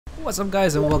What's up,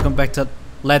 guys, and welcome back to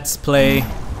Let's Play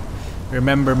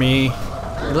Remember Me. In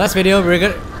the last video we're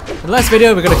gonna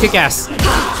kick ass.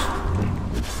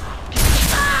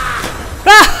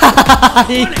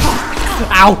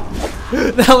 Ow!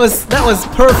 That was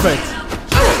perfect.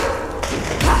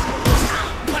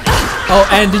 Oh,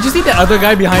 and did you see that other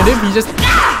guy behind him? He just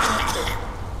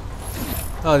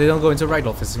oh, they don't go into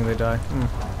ragdoll physics when they die.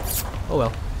 Oh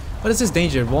well. What is this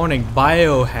danger? Warning,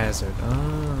 biohazard.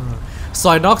 So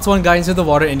I knocked one guy into the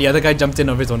water and the other guy jumped in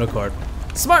of his own accord.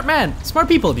 Smart man! Smart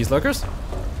people, these lurkers.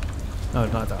 No,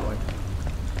 not that way.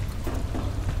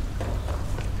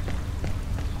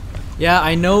 Yeah,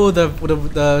 I know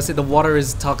the water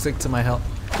is toxic to my health.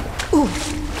 Ooh.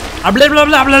 Blah, blah,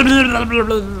 blah, blah, blah, blah,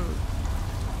 blah.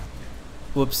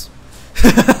 Whoops.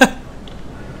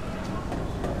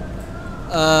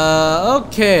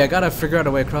 Okay, I gotta figure out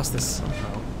a way across this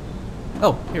somehow.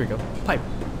 Oh, here we go. Pipe.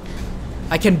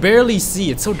 I can barely see.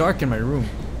 It's so dark in my room.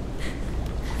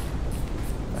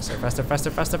 Faster, faster, faster,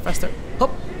 faster, faster.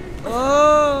 Hop.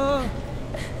 Oh.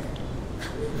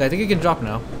 Okay, I think you can drop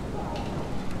now.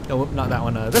 No, not that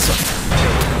one. This one.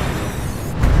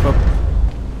 Hop.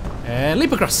 And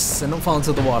leap across and don't fall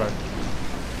into the water.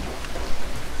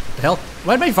 What the hell?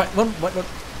 Why did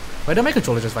why did my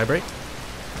controller just vibrate?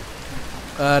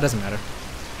 Doesn't matter.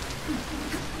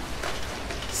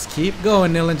 Just keep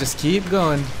going, Nilan. Just keep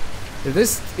going. If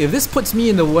this puts me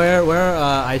in the where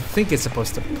I think it's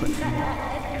supposed to put me.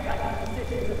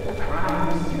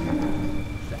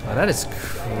 Oh, that is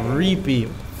creepy.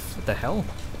 What the hell?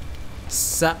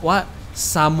 What?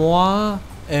 Samoa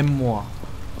et moi.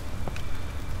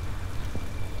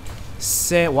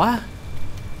 C'est what?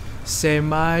 C'est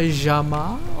ma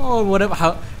jama? Or whatever.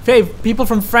 How? Hey, people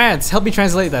from France, help me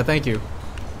translate that. Thank you.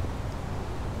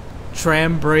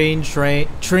 Train brain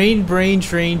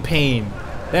pain.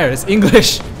 There, it's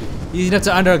English. Easy enough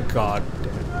to under. God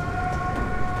damn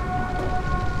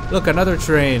it. Look, another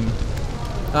train.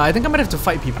 I think I might have to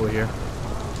fight people here.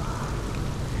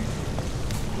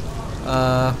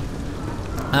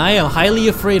 I am highly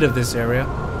afraid of this area.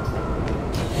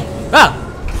 Ah!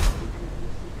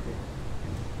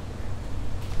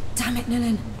 Damn it,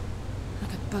 Nilan.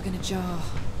 Like a bug in a jar.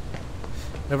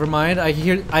 Never mind.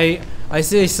 I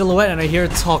see a silhouette and I hear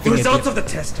it talking. The results of the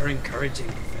test are encouraging,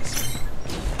 Professor.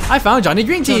 I found Johnny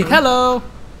Greenteeth. Hello.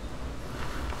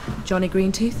 Johnny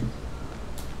Greenteeth?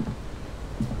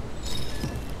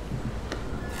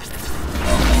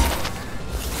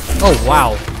 Oh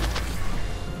wow.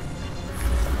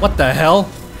 What the hell?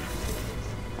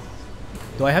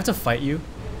 Do I have to fight you?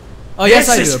 Oh yes,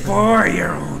 I do. This is for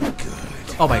your own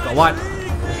good. Oh my god, what?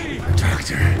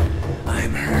 Doctor,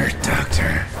 I'm hurt,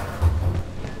 Doctor.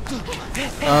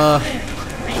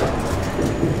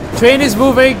 Train is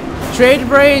moving. Train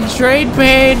brain, train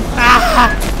pain.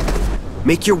 Ah!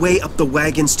 Make your way up the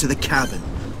wagons to the cabin.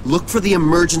 Look for the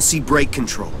emergency brake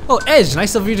control. Oh, Edge,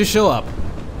 nice of you to show up.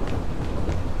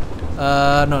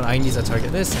 No, I need to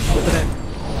target this and open it.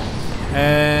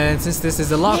 And since this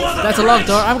is a lock, that's a locked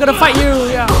door, I'm gonna fight you.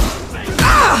 Yeah.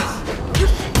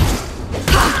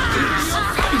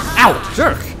 Ow,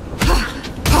 jerk.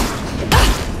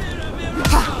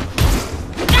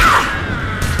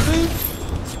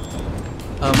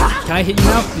 Can I hit you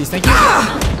now? Please, thank you.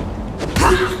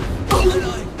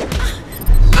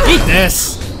 Eat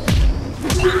this!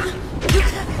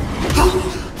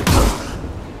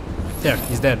 There,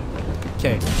 he's dead.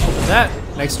 Okay, that.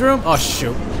 Next room. Oh,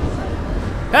 shoot.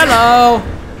 Hello!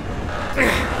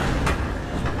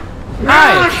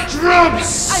 Hi!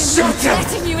 I'm not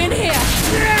letting you in here! I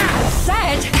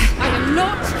said I am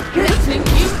not letting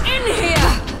you in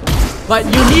here! But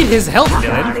you need his help,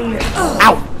 Dylan.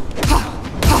 Ow!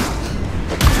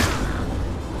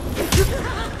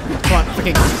 Come on,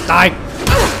 freaking die!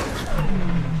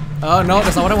 Oh no,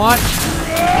 that's not what I want.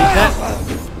 Eat that.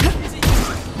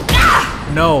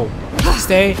 No.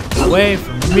 Stay away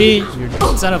from me, you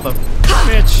son of a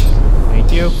bitch.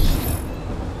 Thank you.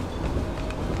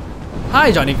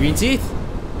 Hi, Johnny Greenteeth.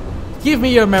 Give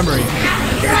me your memory.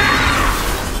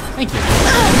 Thank you.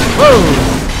 Whoa!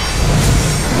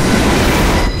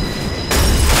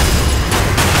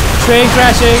 Train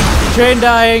crashing, train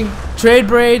dying, train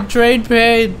brain, train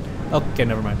pain. Okay,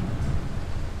 never mind.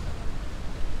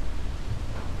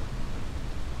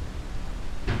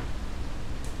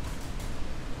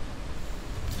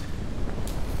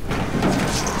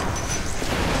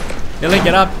 Dylan,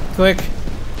 get up, quick.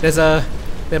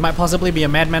 There might possibly be a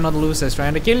madman on the loose that's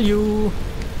trying to kill you.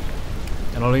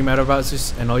 And all you care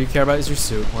about is your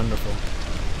suit. Wonderful.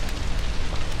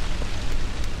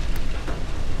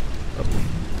 Oh.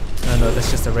 No,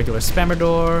 that's just a regular spammer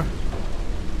door.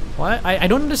 Why? I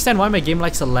don't understand why my game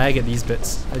likes to lag at these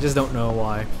bits. I just don't know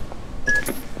why.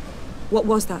 What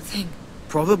was that thing?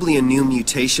 Probably a new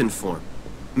mutation form.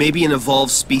 Maybe an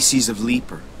evolved species of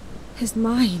leaper. His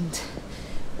mind.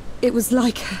 It was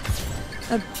like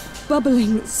a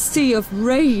bubbling sea of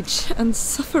rage and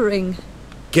suffering.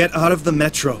 Get out of the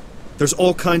metro. There's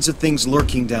all kinds of things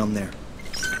lurking down there.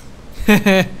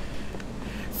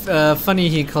 Funny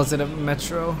he calls it a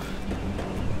metro.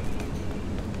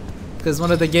 Because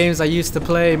one of the games I used to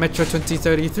play, Metro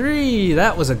 2033,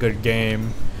 that was a good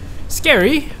game.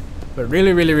 Scary, but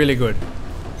really, really, really good.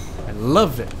 I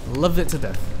loved it. Loved it to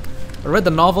death. I read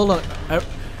the novel. I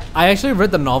actually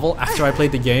read the novel after I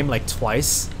played the game like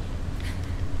twice.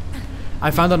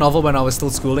 I found the novel when I was still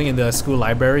schooling in the school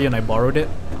library and I borrowed it.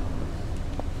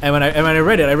 And when I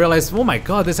read it, I realized, oh my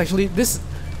god, this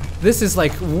is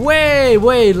like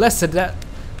way less than that.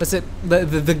 That's it.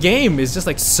 The game is just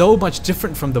like so much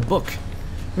different from the book.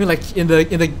 I mean, like in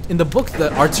the book, the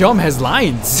Artyom has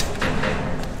lines.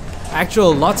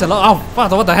 Actual lots and lots. Oh,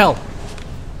 father, what the hell?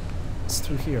 It's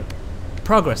through here.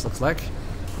 Progress looks like.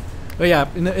 But yeah,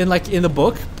 in the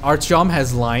book, Artyom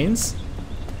has lines.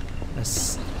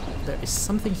 There is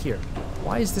something here.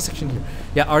 Why is this section here?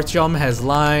 Yeah, Artyom has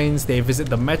lines. They visit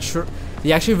the metro.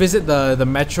 They actually visit the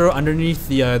metro underneath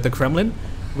the Kremlin,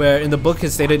 where in the book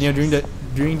it's stated, you know,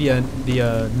 during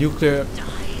the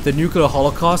nuclear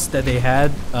holocaust that they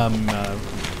had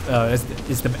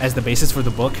as the basis for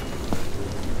the book.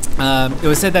 It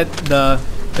was said that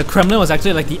the Kremlin was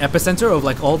actually like the epicenter of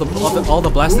like all the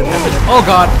blasts that happened. Oh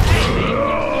god!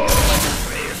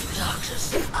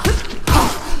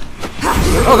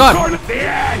 Oh god!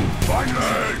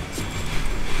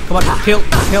 Come on, kill!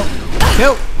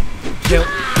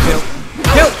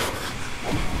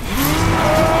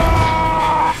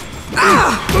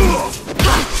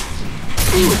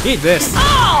 Eat this!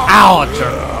 Ouch!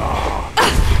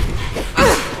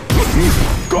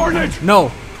 Carnage!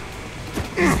 No!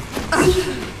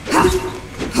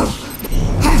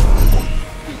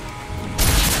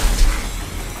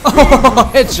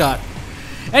 Oh, headshot!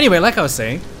 Anyway, like I was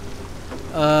saying,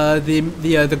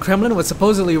 the Kremlin was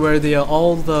supposedly where the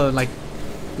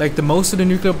most of the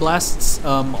nuclear blasts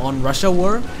on Russia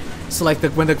were. So like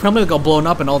when the Kremlin got blown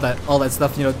up and all that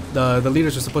stuff, you know, the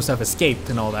leaders were supposed to have escaped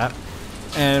and all that.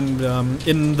 And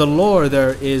in the lore,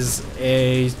 there is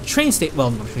a train station.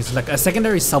 Well, it's like a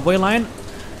secondary subway line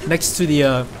next to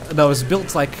the that was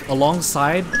built like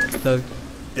alongside the.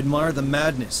 Admire the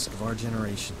madness of our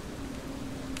generation.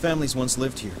 Families once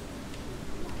lived here.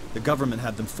 The government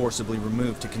had them forcibly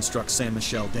removed to construct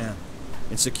Saint-Michel Dam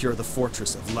and secure the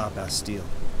fortress of La Bastille.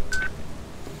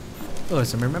 Oh,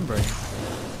 yes, I'm remembering.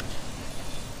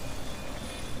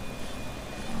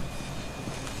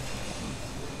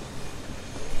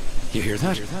 You hear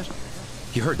that?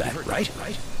 You heard that, right?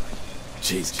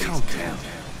 Jeez, calm down.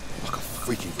 Like a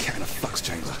freaking cat in a flux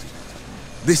chamber.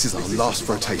 This is our last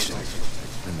rotation,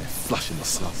 and they're flushing the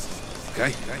slums.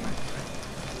 Okay?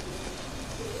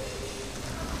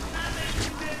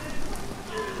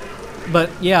 But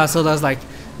yeah, so there's like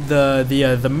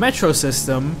the metro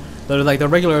system, the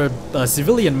regular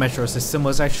civilian metro system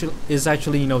is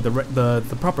actually you know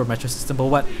the proper metro system. But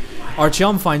what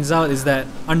Artyom finds out is that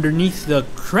underneath the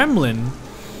Kremlin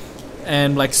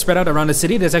and like spread out around the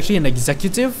city, there's actually an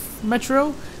executive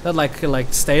metro that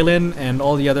like Stalin and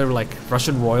all the other like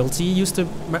Russian royalty used to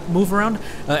move around.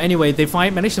 Anyway, they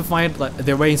managed to find like,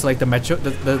 their way into like the metro,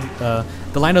 the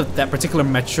line of that particular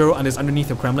metro, and is underneath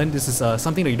the Kremlin. This is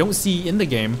something that you don't see in the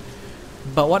game,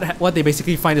 but what they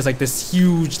basically find is like this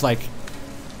huge like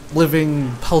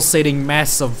living pulsating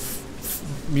mass of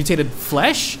mutated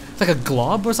flesh. It's like a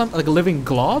glob or something, like a living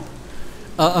glob.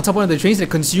 On top of one of the trains that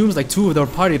consumes like two of their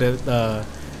party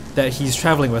that he's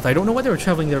traveling with. I don't know what they were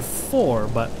traveling there for,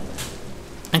 but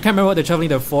I can't remember what they're traveling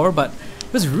there for, but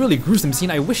it was a really gruesome scene.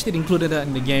 I wish they'd included that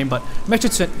in the game, but Metro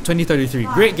 2033,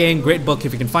 great game, great book.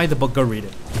 If you can find the book, go read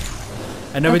it.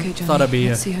 I never thought I'd be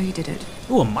let's see how you did it.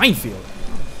 ooh, a minefield.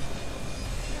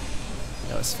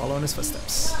 Yeah, let's follow in his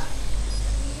footsteps.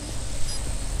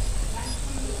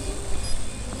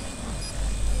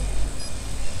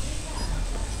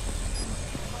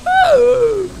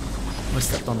 I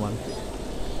stepped on one.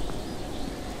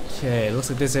 Okay, looks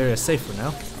like this area is safe for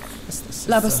now.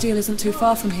 La Bastille isn't too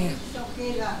far from here.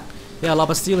 Yeah, La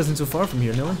Bastille isn't too far from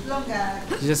here, no?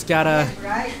 You just gotta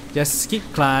just keep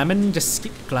climbing,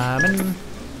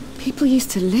 People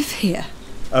used to live here.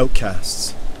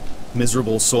 Outcasts.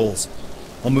 Miserable souls.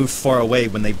 All moved far away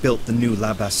when they built the new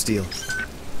La Bastille.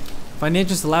 Find the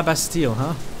entrance to La Bastille,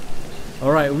 huh?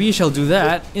 Alright, we shall do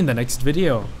that in the next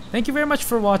video. Thank you very much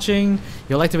for watching. If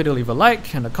you liked the video, leave a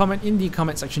like and a comment in the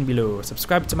comment section below.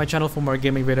 Subscribe to my channel for more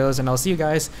gaming videos, and I'll see you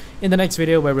guys in the next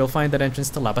video where we'll find that entrance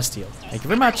to La Bastille. Thank you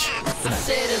very much. Good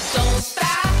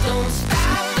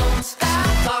night.